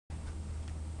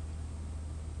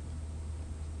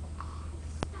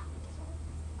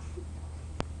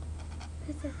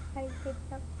Right on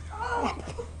the ball.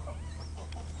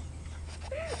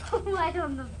 Right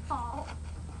on the ball.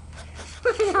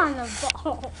 I know.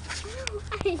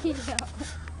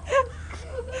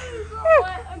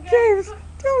 James,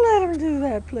 don't let him do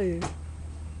that, please.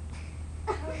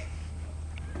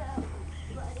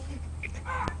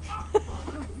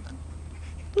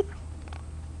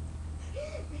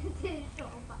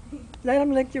 Let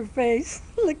him lick your face.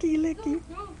 Licky, licky.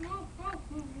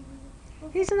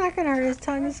 He's not going to hurt. His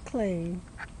tongue is clean.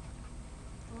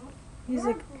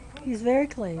 He's very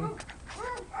clean.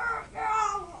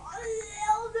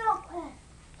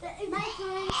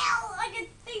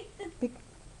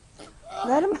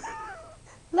 Let him.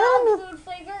 Let him. Food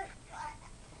flavor.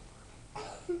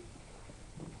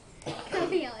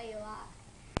 Come here, Ewok.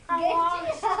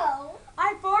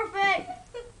 I forfeit.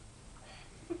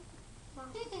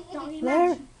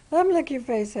 Let him lick your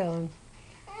face, Helen.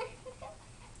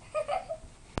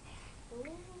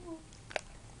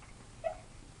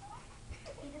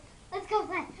 Let's go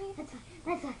play. Let's play.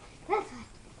 Let's play.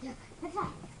 Yeah, let's play.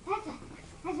 Let's play.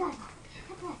 Let's play.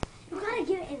 Let's play. You gotta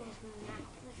get it in this room now.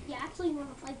 You actually want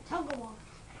to play Tug-a-War.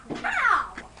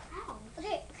 Ow! Ow.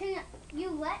 Okay, can you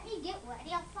let me get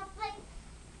ready on something?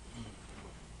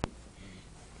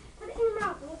 Put it in your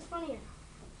mouth. It looks funnier.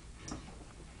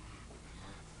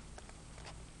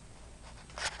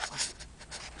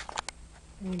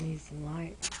 We need some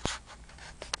light.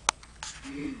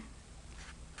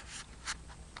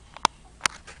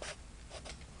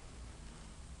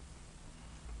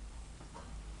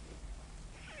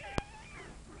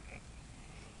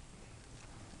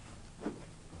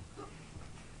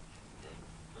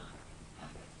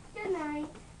 Good night.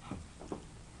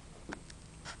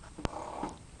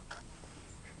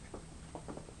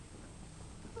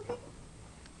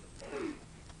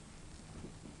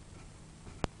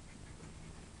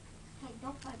 Hey,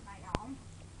 don't play my arm.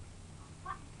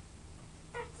 What?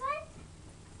 That's it?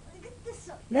 Look at this.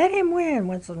 Let him win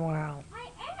once in a while. I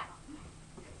am.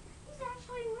 He's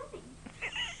actually winning.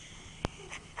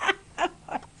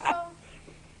 So,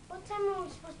 what time are we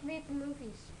supposed to be at the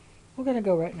movies? We're going to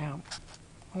go right now.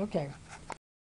 Okay.